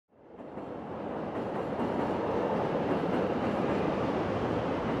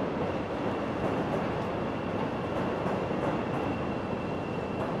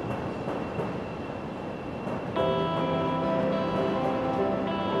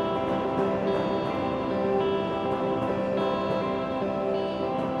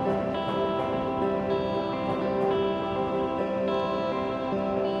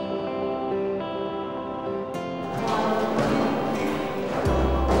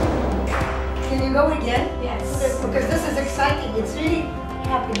Can you go again? Yes. Because this is exciting. It's really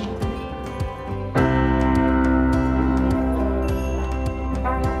happening.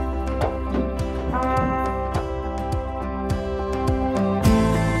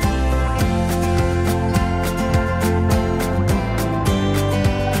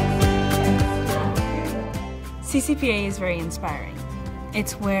 CCPA is very inspiring.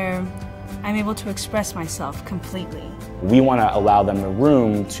 It's where I'm able to express myself completely. We want to allow them the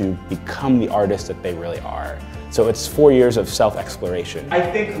room to become the artists that they really are. So it's 4 years of self-exploration. I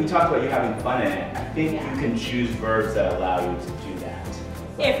think we talked about you having fun in it. I think you can choose verbs that allow you to do that.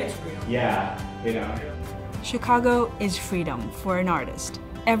 If it's real. Yeah, you know. Chicago is freedom for an artist.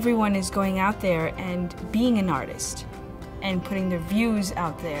 Everyone is going out there and being an artist and putting their views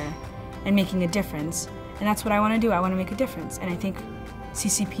out there and making a difference. And that's what I want to do. I want to make a difference. And I think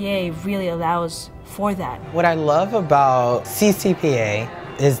CCPA really allows for that. What I love about CCPA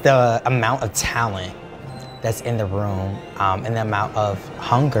is the amount of talent that's in the room and the amount of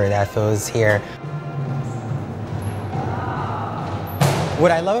hunger that feels here.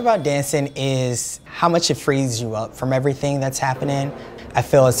 What I love about dancing is how much it frees you up from everything that's happening. I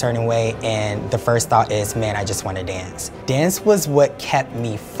feel a certain way and the first thought is, man, I just want to dance. Dance was what kept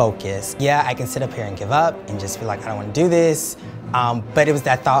me focused. Yeah, I can sit up here and give up and just be like, I don't want to do this. But it was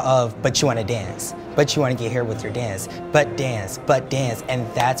that thought of, but you want to dance. But you want to get here with your dance. But dance, but dance. And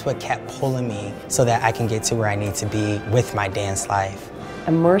that's what kept pulling me so that I can get to where I need to be with my dance life.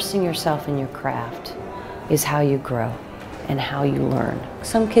 Immersing yourself in your craft is how you grow and how you learn.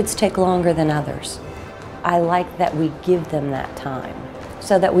 Some kids take longer than others. I like that we give them that time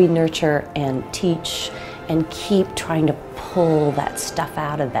so that we nurture and teach and keep trying to pull that stuff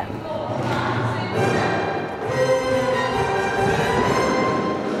out of them.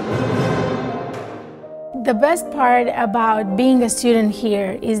 The best part about being a student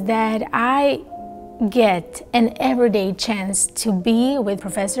here is that I get an everyday chance to be with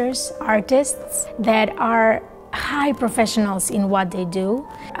professors, artists that are high professionals in what they do.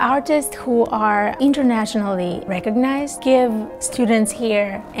 Artists who are internationally recognized give students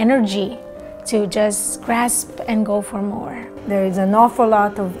here energy to just grasp and go for more. There is an awful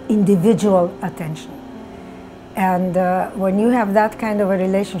lot of individual attention. And when you have that kind of a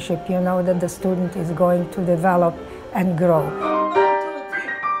relationship, you know that the student is going to develop and grow.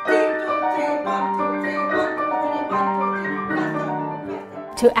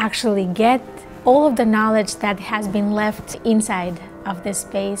 To actually get all of the knowledge that has been left inside of this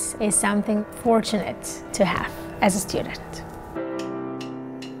space is something fortunate to have as a student.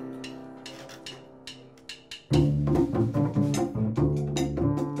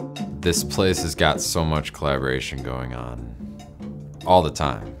 This place has got so much collaboration going on all the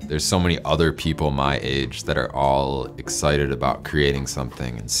time. There's so many other people my age that are all excited about creating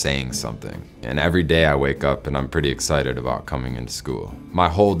something and saying something. And every day I wake up and I'm pretty excited about coming into school. My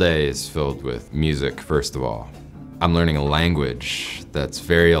whole day is filled with music, first of all. I'm learning a language that's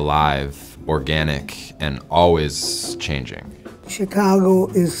very alive, organic, and always changing. Chicago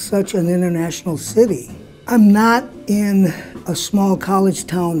is such an international city. I'm not in a small college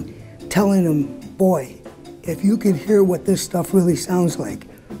town telling them, boy, if you could hear what this stuff really sounds like.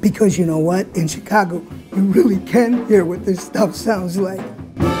 Because you know what? In Chicago, you really can hear what this stuff sounds like.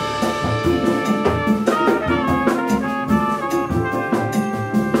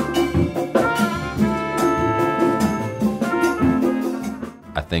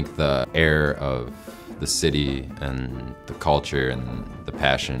 I think the air of the city and the culture and the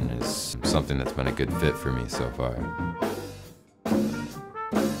passion is something that's been a good fit for me so far.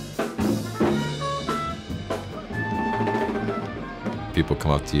 People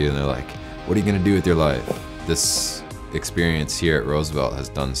come up to you and they're like, what are you gonna do with your life? This experience here at Roosevelt has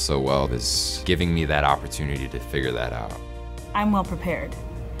done so well. It's giving me that opportunity to figure that out. I'm well prepared,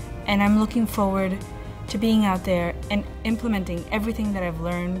 and I'm looking forward to being out there and implementing everything that I've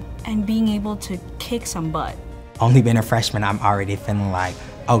learned and being able to kick some butt. Only being a freshman, I'm already feeling like,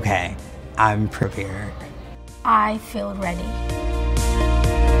 okay, I'm prepared. I feel ready.